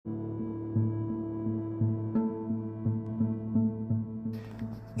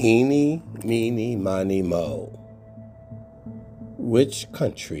Eeny, meeny, miny, mo. Which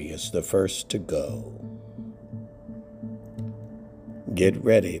country is the first to go? Get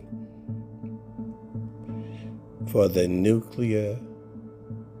ready for the nuclear,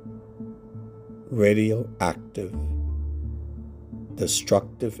 radioactive,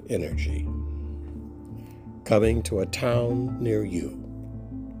 destructive energy coming to a town near you,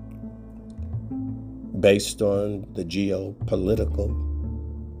 based on the geopolitical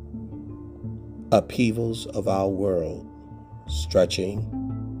upheavals of our world, stretching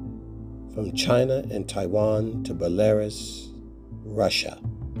from China and Taiwan to Belarus, Russia,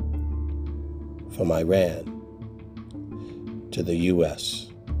 from Iran to the US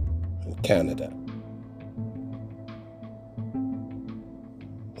and Canada.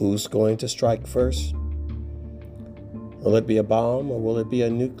 Who's going to strike first? Will it be a bomb or will it be a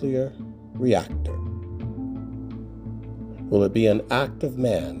nuclear reactor? Will it be an act of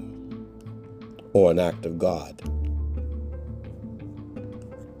man or an act of God?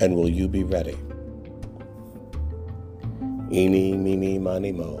 And will you be ready? Eeny, meeny,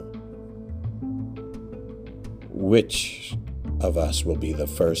 miny, mo. Which of us will be the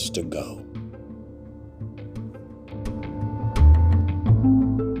first to go?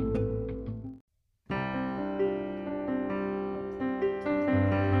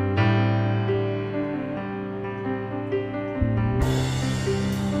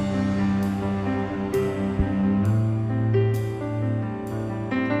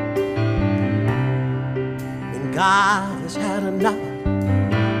 God has had enough.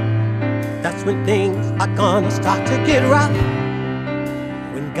 That's when things are gonna start to get rough.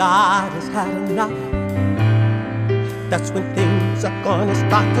 When God has had enough, that's when things are gonna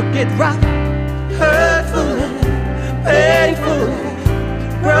start to get rough. Hurtful and painful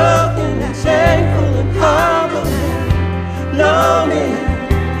and broken and shameful and humble and lonely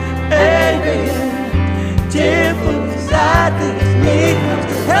and angry and tearful and sad. Things need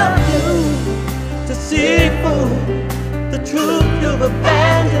to help you to see through the truth you've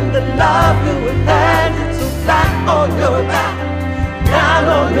abandoned, the love you were handed. So flat on your back, down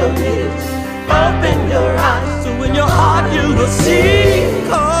on your knees, open your eyes, so in your heart you will see.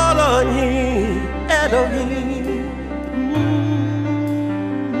 Call on Him, Elohim.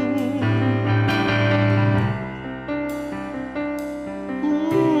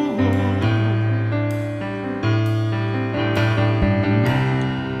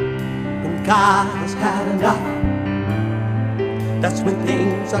 God has had enough. That's when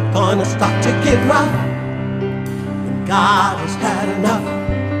things are gonna start to get rough. When God has had enough,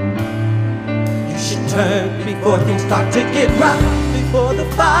 you should turn before things start to get rough. Before the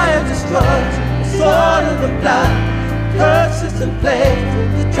fire destroys the sword of the blood, curses and plagues,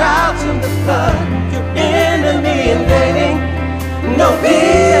 the droughts and the flood. Your enemy invading, no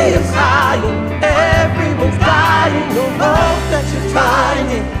peace is hiding. Everyone's dying, no hope that you're trying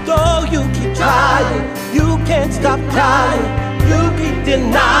it. Though you keep trying, you can't stop trying. You keep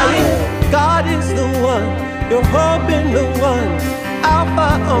denying. God is the one, your hope in the one,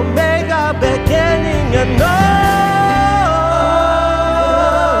 Alpha, Omega, beginning and end.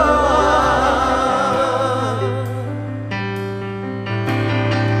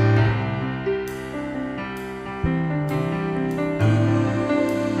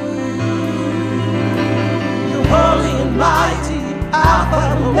 Mighty, Alpha,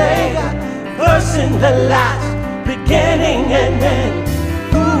 Omega, first and the last, beginning and end.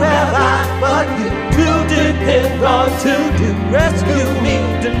 Who have I but you to depend on, to do? Rescue me,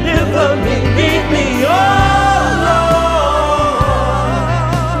 deliver me, lead me, oh Lord,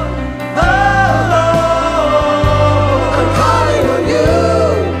 oh Lord. I'm calling on you,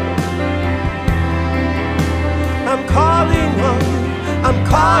 I'm calling on you, I'm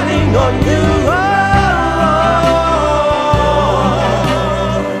calling on you, oh.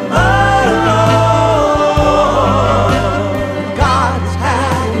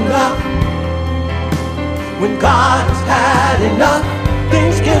 When God has had enough,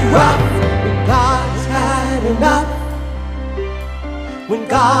 things get rough. When God has had enough, when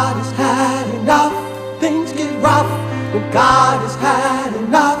God has had enough, things get rough. When God has had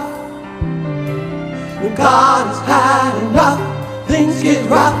enough, when God has had enough, things get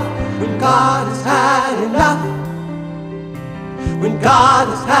rough. When God has had enough, when God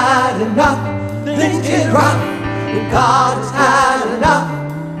has had enough, things get rough. When God has had enough,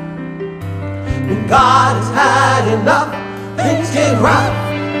 when God has had enough, things get rough.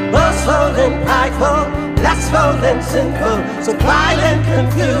 Boastful and prideful, lustful and sinful, so vile and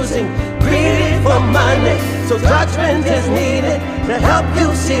confusing, greedy for money, so judgment is needed to help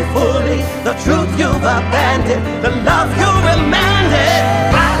you see fully the truth you've abandoned, the love you remanded.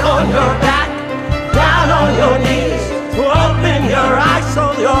 Flat on your back, down on your knees, to open your eyes so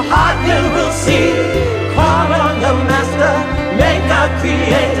your heart will see. Call on the master, make a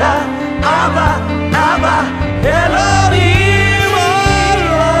creator, Abba, Abba, Elohim.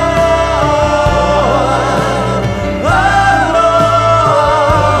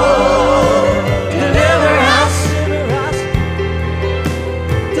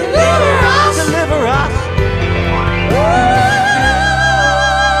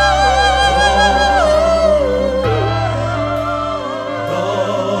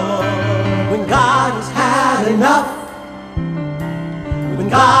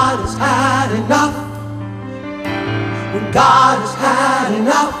 God has had enough. When God has had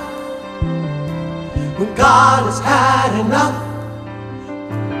enough. When God has had enough.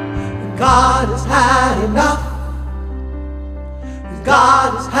 When God has had enough. When God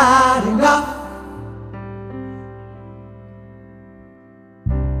has had enough.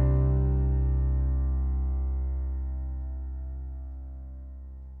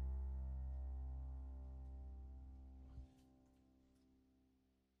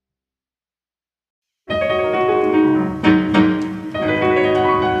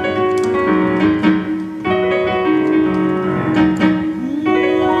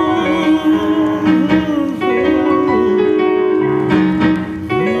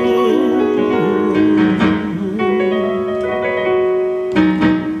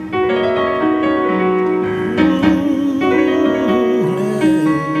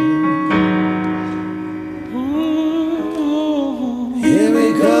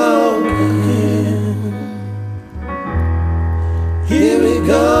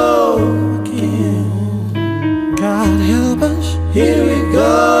 Here we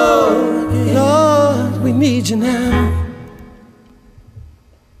go again. Lord, we need you now.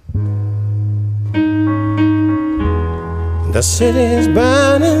 The city is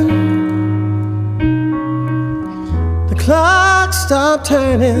burning. The clock stopped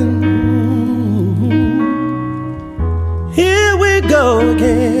turning. Here we go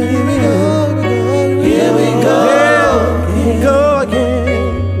again. Here we go. Here we go. Here we go again.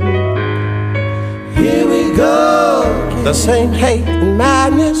 Here we go. The same hate and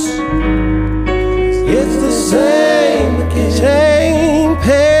madness. It's the same again. Same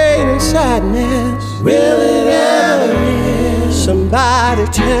pain and sadness. Will it ever end? Somebody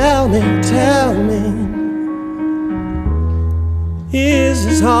tell me, is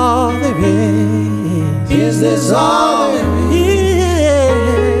this all there is? Is this all there is?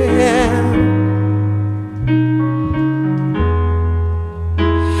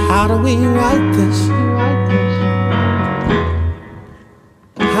 How do we write this?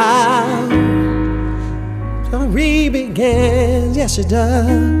 How story begins? Yes, it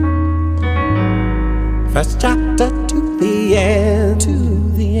does. First chapter to the end,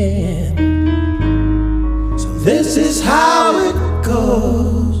 So this is how it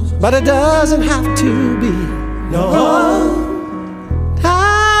goes, but it doesn't have to be. No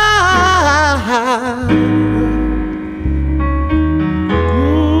time.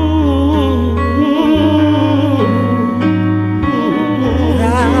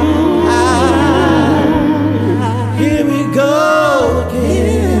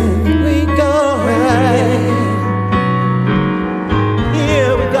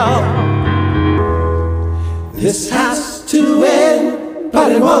 This has to end,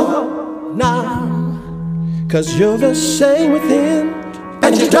 but it won't now. 'Cause you're the same within,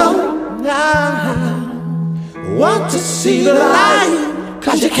 and you don't now want to see the light.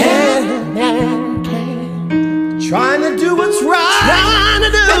 'Cause you can't. Trying to do what's right, trying to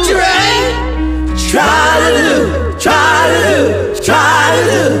do what you ain't. Trying to do,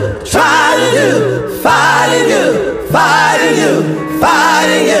 fighting you, fighting you,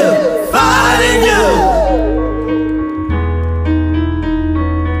 fighting you, fighting you.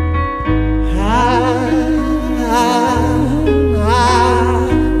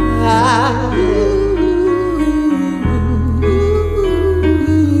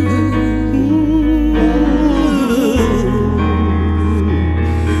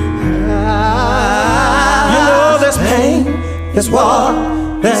 There's war,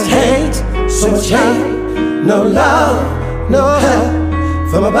 there's hate, so much hate. No love, no help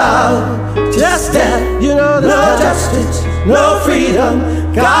from above. Just death, you know, no justice, no freedom.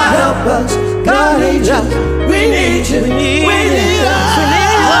 God help us, God needs us. We need you, we need us, we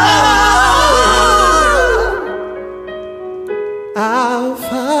need us. Our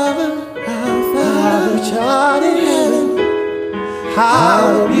Father, which art in heaven,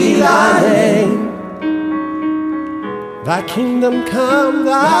 hallowed be thy Thy kingdom come,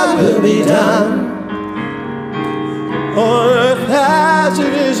 thy will be done, on earth as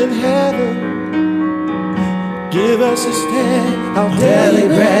it is in heaven. Give us this day our daily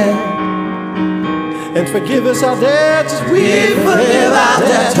bread, and forgive us our debts as we forgive our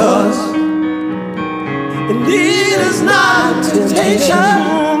debtors. And lead us not into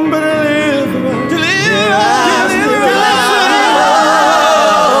temptation, but deliver us.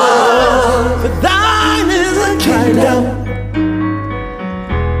 For thine is the kingdom,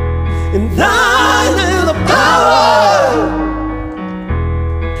 and thine